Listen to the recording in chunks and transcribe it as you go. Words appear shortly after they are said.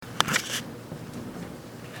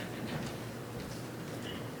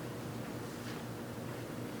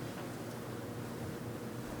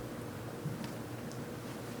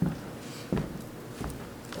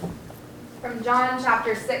John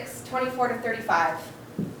chapter 6, 24 to 35.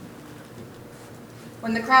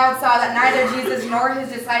 When the crowd saw that neither Jesus nor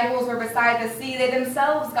his disciples were beside the sea, they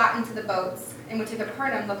themselves got into the boats and went to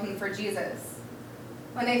Capernaum looking for Jesus.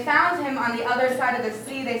 When they found him on the other side of the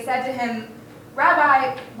sea, they said to him,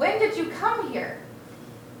 "Rabbi, when did you come here?"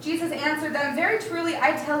 Jesus answered them, "Very truly,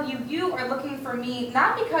 I tell you, you are looking for me,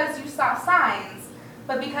 not because you saw signs,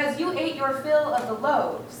 but because you ate your fill of the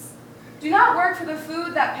loaves. Do not work for the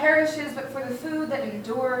food that perishes, but for the food that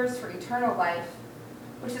endures for eternal life,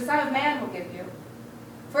 which the Son of Man will give you.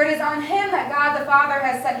 For it is on him that God the Father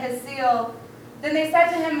has set his seal." Then they said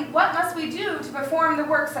to him, "What must we do to perform the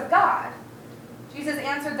works of God?" Jesus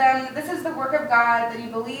answered them, "This is the work of God, that you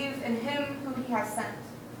believe in him whom he has sent."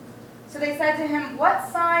 So they said to him,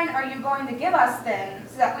 "What sign are you going to give us then,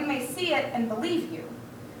 so that we may see it and believe you?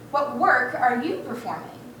 What work are you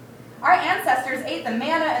performing? Our ancestors ate the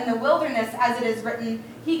manna in the wilderness, as it is written,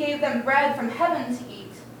 'He gave them bread from heaven to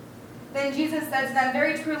eat.'" Then Jesus said to them,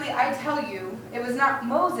 "Very truly, I tell you, it was not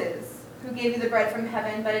Moses who gave you the bread from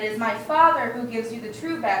heaven, but it is my Father who gives you the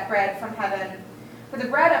true bread from heaven. For the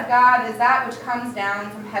bread of God is that which comes down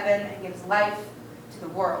from heaven and gives life to the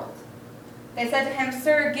world." They said to him,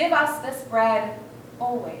 "Sir, give us this bread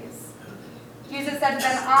always." Jesus said to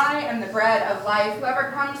them, "I am the bread of life.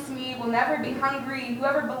 Whoever comes to me will never be hungry.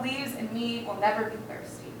 Whoever believes in me will never be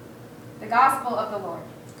thirsty." The gospel of the Lord.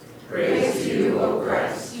 Praise to you, O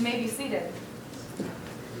Christ. You may be seated.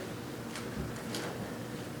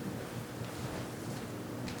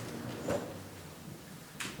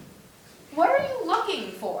 What are you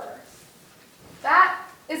looking for? That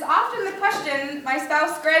is often the question my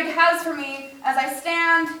spouse Greg has for me as I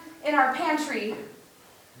stand in our pantry.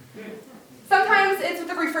 Sometimes it's with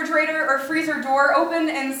the refrigerator or freezer door open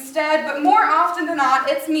instead, but more often than not,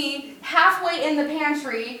 it's me halfway in the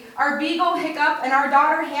pantry, our beagle Hiccup and our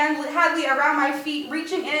daughter Hadley around my feet,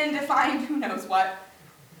 reaching in to find who knows what.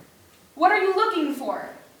 "What are you looking for?"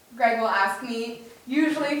 Greg will ask me,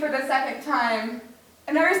 usually for the second time.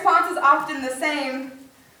 And my response is often the same.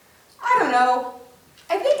 "I don't know.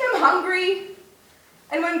 I think I'm hungry."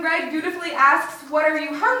 And when Greg dutifully asks, "What are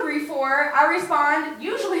you hungry for?" I respond,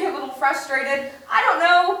 usually a little frustrated, "I don't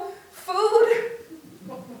know, food."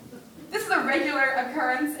 This is a regular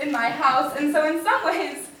occurrence in my house, and so in some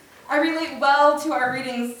ways, I relate well to our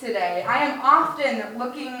readings today. I am often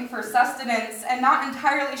looking for sustenance and not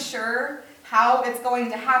entirely sure how it's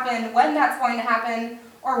going to happen, when that's going to happen,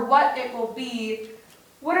 or what it will be.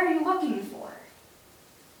 What are you looking for?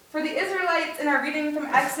 For the Israelites in our reading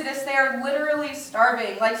from Exodus, they are literally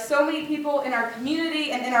starving, like so many people in our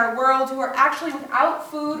community and in our world who are actually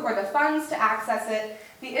without food or the funds to access it.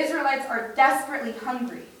 The Israelites are desperately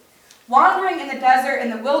hungry. Wandering in the desert, in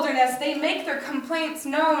the wilderness, they make their complaints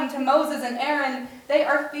known to Moses and Aaron. They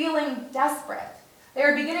are feeling desperate. They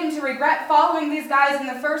are beginning to regret following these guys in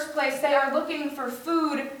the first place. They are looking for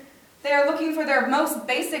food. They are looking for their most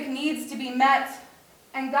basic needs to be met.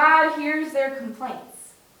 And God hears their complaints.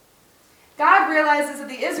 God realizes that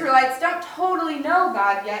the Israelites don't totally know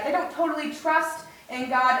God yet. They don't totally trust in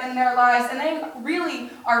God in their lives, and they really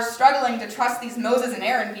are struggling to trust these Moses and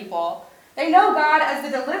Aaron people. They know God as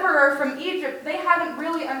the deliverer from Egypt. They haven't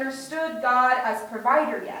really understood God as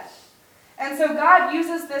provider yet. And so God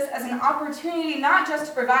uses this as an opportunity not just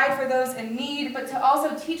to provide for those in need, but to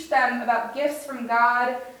also teach them about gifts from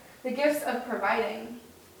God, the gifts of providing.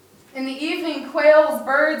 In the evening, quails,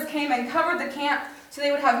 birds came and covered the camp so they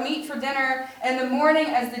would have meat for dinner. And in the morning,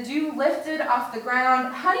 as the dew lifted off the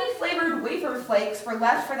ground, honey-flavored wafer flakes were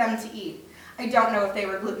left for them to eat. I don't know if they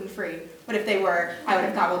were gluten-free, but if they were, I would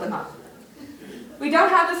have gobbled them up. We don't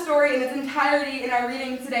have the story in its entirety in our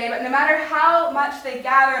reading today, but no matter how much they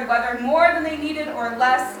gathered, whether more than they needed or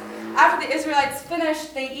less, after the Israelites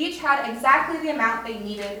finished, they each had exactly the amount they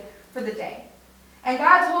needed for the day. And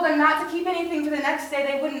God told them not to keep anything for the next day.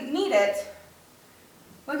 They wouldn't need it.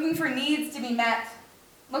 Looking for needs to be met,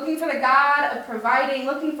 looking for the God of providing,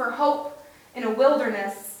 looking for hope in a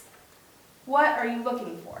wilderness. What are you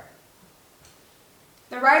looking for?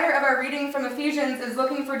 The writer of our reading from Ephesians is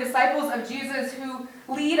looking for disciples of Jesus who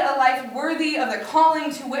lead a life worthy of the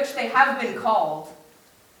calling to which they have been called.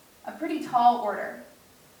 A pretty tall order.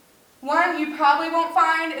 One you probably won't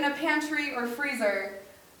find in a pantry or freezer,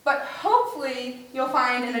 but hopefully you'll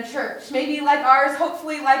find in a church. Maybe like ours,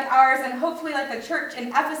 hopefully like ours, and hopefully like the church in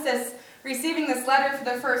Ephesus receiving this letter for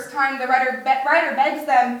the first time. The writer begs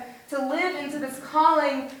them to live into this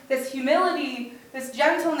calling, this humility, this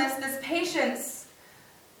gentleness, this patience.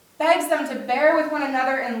 Begs them to bear with one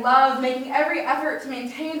another in love, making every effort to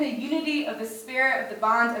maintain the unity of the Spirit of the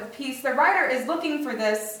bond of peace. The writer is looking for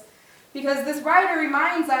this Because this writer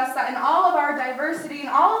reminds us that in all of our diversity, in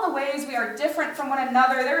all of the ways we are different from one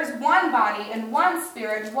another, there is one body and one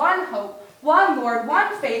spirit, one hope, one Lord,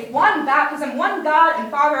 one faith, one baptism, one God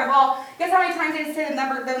and Father of all. Guess how many times they say the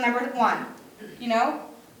number one? You know?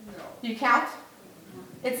 No. You count?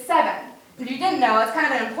 It's 7. If you didn't know, it's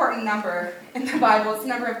kind of an important number in the Bible. It's the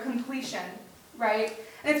number of completion, right?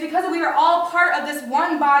 And it's because we are all part of this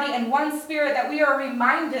one body and one spirit that we are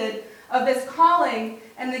reminded of this calling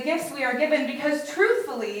and the gifts we are given, because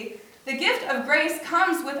truthfully, the gift of grace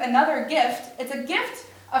comes with another gift. It's a gift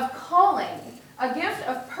of calling, a gift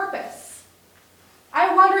of purpose.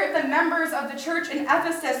 I wonder if the members of the church in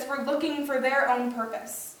Ephesus were looking for their own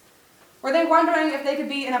purpose. Were they wondering if they could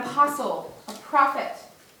be an apostle, a prophet,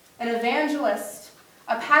 an evangelist,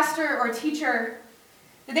 a pastor or teacher?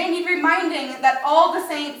 Did they need reminding that all the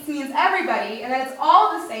saints means everybody, and that it's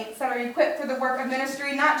all the saints that are equipped for the work of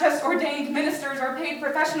ministry, not just ordained ministers or paid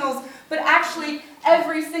professionals, but actually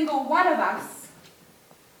every single one of us?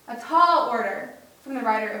 A tall order from the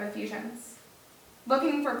writer of Ephesians.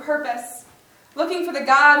 Looking for purpose, looking for the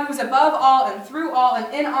God who's above all and through all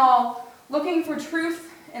and in all, looking for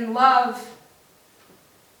truth and love.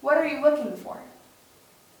 What are you looking for?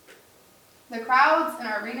 The crowds in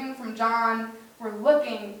our reading from John were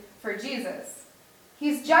looking for Jesus.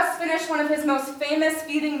 He's just finished one of his most famous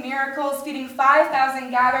feeding miracles, feeding 5,000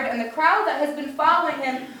 gathered, and the crowd that has been following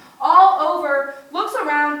him all over looks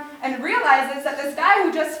around and realizes that this guy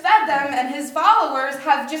who just fed them and his followers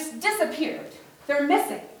have just disappeared. They're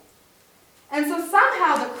missing. And so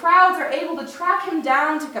somehow the crowds are able to track him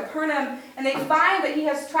down to Capernaum, and they find that he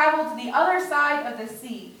has traveled to the other side of the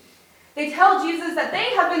sea. They tell Jesus that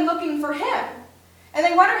they have been looking for him, and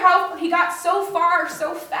they wonder how he got so far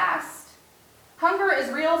so fast. Hunger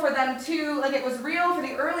is real for them too, like it was real for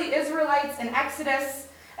the early Israelites in Exodus,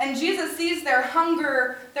 and Jesus sees their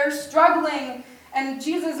hunger, they're struggling, and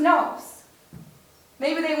Jesus knows.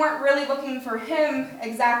 Maybe they weren't really looking for him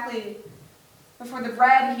exactly, but for the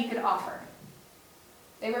bread he could offer.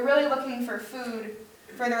 They were really looking for food,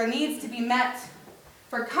 for their needs to be met,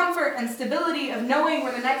 for comfort and stability of knowing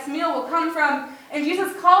where the next meal will come from. And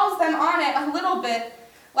Jesus calls them on it a little bit,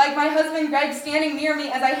 like my husband Greg standing near me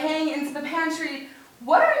as I hang into the pantry.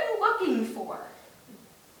 What are you looking for?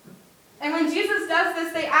 And when Jesus does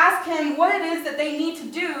this, they ask him what it is that they need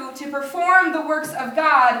to do to perform the works of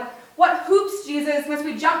God. What hoops, Jesus, must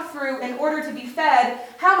we jump through in order to be fed?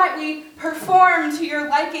 How might we perform to your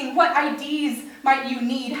liking? What IDs might you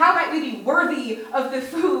need? How might we be worthy of the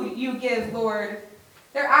food you give, Lord?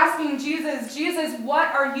 They're asking Jesus, Jesus,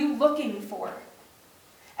 what are you looking for?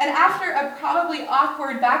 And after a probably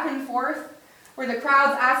awkward back and forth, where the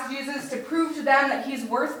crowds ask Jesus to prove to them that he's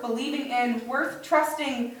worth believing in, worth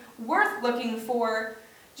trusting, worth looking for,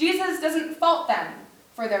 Jesus doesn't fault them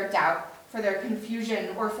for their doubt, for their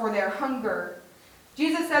confusion, or for their hunger.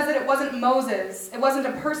 Jesus says that it wasn't Moses, it wasn't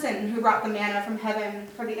a person who brought the manna from heaven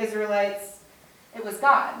for the Israelites, it was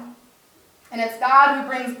God. And it's God who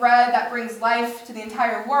brings bread that brings life to the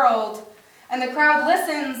entire world. And the crowd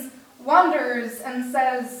listens, wonders, and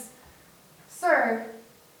says, "Sir,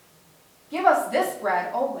 give us this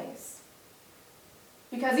bread always."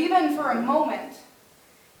 Because even for a moment,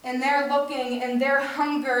 in their looking, in their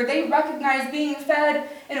hunger, they recognize being fed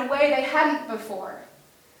in a way they hadn't before.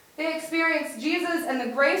 They experience Jesus and the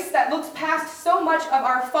grace that looks past so much of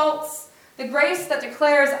our faults, the grace that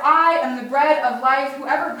declares, "I am the bread of life.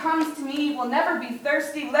 Whoever comes to me will never be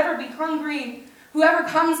thirsty, will never be hungry. Whoever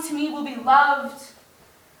comes to me will be loved."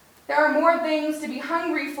 There are more things to be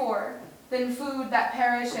hungry for than food that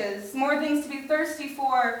perishes, more things to be thirsty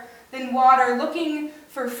for than water, looking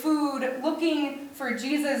for food, looking for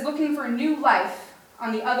Jesus, looking for new life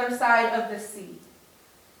on the other side of the sea.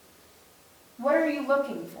 What are you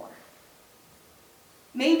looking for?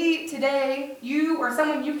 Maybe today you or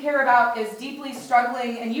someone you care about is deeply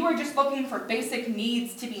struggling and you are just looking for basic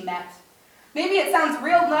needs to be met. Maybe it sounds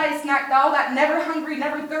real nice, not all that never hungry,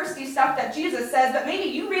 never thirsty stuff that Jesus says, but maybe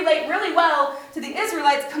you relate really well to the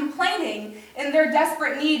Israelites complaining in their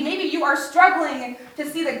desperate need. Maybe you are struggling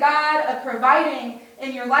to see the God of providing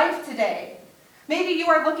in your life today. Maybe you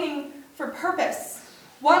are looking for purpose,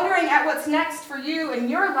 wondering at what's next for you in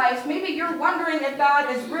your life. Maybe you're wondering if God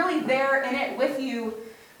is really there in it with you.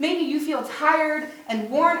 Maybe you feel tired and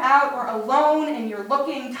worn out or alone and you're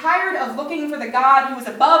tired of looking for the God who is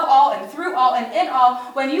above all and through all and in all,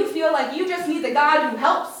 when you feel like you just need the God who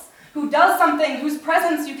helps, who does something, whose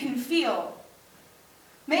presence you can feel.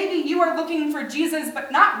 Maybe you are looking for Jesus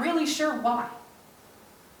but not really sure why.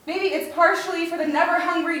 Maybe it's partially for the never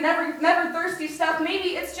hungry, never thirsty stuff.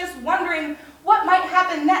 Maybe it's just wondering what might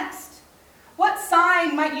happen next. What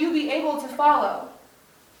sign might you be able to follow?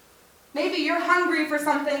 Maybe you're hungry for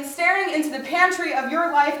something, staring into the pantry of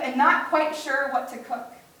your life and not quite sure what to cook.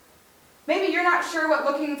 Maybe you're not sure what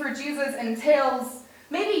looking for Jesus entails.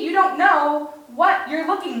 Maybe you don't know what you're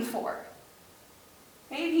looking for.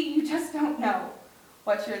 Maybe you just don't know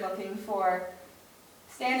what you're looking for.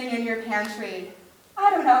 Standing in your pantry,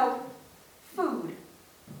 I don't know, food,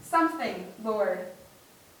 something, Lord.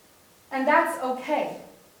 And that's okay,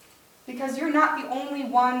 because you're not the only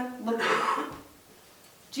one looking.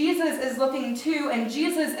 Jesus is looking too, and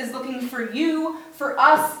Jesus is looking for you, for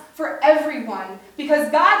us, for everyone.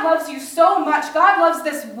 Because God loves you so much, God loves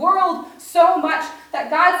this world so much, that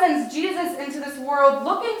God sends Jesus into this world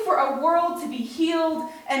looking for a world to be healed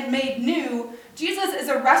and made new. Jesus is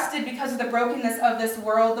arrested because of the brokenness of this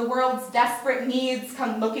world. The world's desperate needs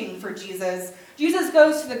come looking for Jesus. Jesus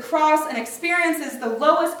goes to the cross and experiences the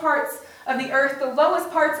lowest parts of the earth, the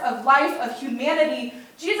lowest parts of life, of humanity.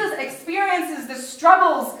 Jesus experiences the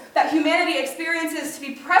struggles that humanity experiences to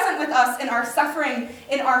be present with us in our suffering,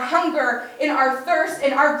 in our hunger, in our thirst,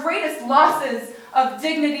 in our greatest losses of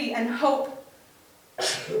dignity and hope.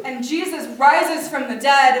 And Jesus rises from the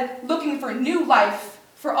dead looking for new life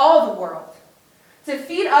for all the world. To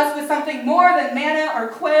feed us with something more than manna or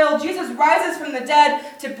quail, Jesus rises from the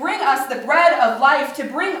dead to bring us the bread of life, to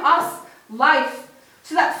bring us life,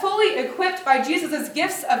 so that fully equipped by Jesus'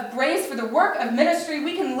 gifts of grace for the work of ministry,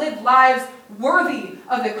 we can live lives worthy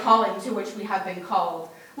of the calling to which we have been called.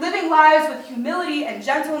 Living lives with humility and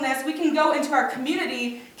gentleness, we can go into our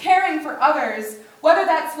community caring for others, whether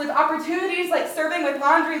that's with opportunities like serving with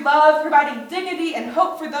Laundry Love, providing dignity and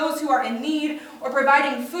hope for those who are in need, or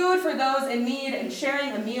providing food for those in need and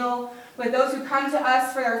sharing a meal with those who come to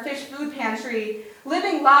us for our fish food pantry.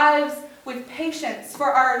 Living lives with patience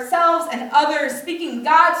for ourselves and others, speaking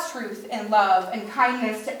God's truth in love and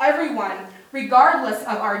kindness to everyone, regardless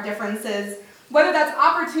of our differences. Whether that's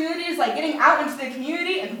opportunities like getting out into the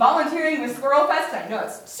community and volunteering with Squirrel Fest, I know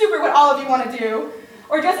it's super what all of you want to do,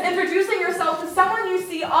 or just introducing yourself to someone you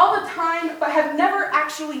see all the time but have never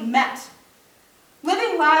actually met.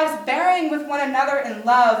 Living lives bearing with one another in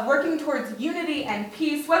love, working towards unity and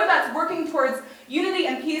peace, whether that's working towards unity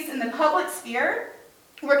and peace in the public sphere,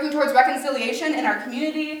 working towards reconciliation in our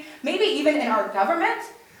community, maybe even in our government,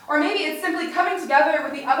 or maybe it's simply coming together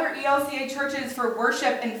with the other ELCA churches for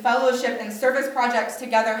worship and fellowship and service projects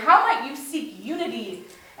together. How might you seek unity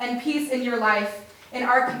and peace in your life, in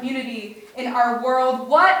our community, in our world?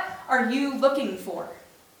 What are you looking for?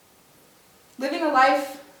 Living a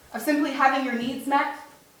life of simply having your needs met?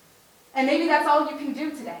 And maybe that's all you can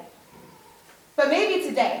do today. But maybe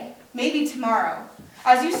today, maybe tomorrow,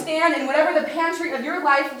 as you stand in whatever the pantry of your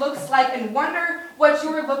life looks like and wonder what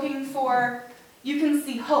you're looking for, you can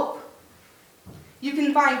see hope. You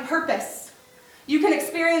can find purpose. You can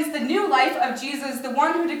experience the new life of Jesus, the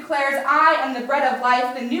one who declares, I am the bread of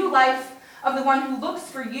life, the new life of the one who looks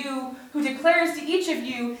for you, who declares to each of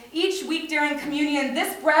you, each week during communion,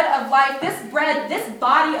 this bread of life, this bread, this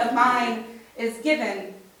body of mine is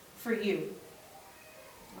given for you.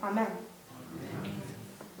 Amen.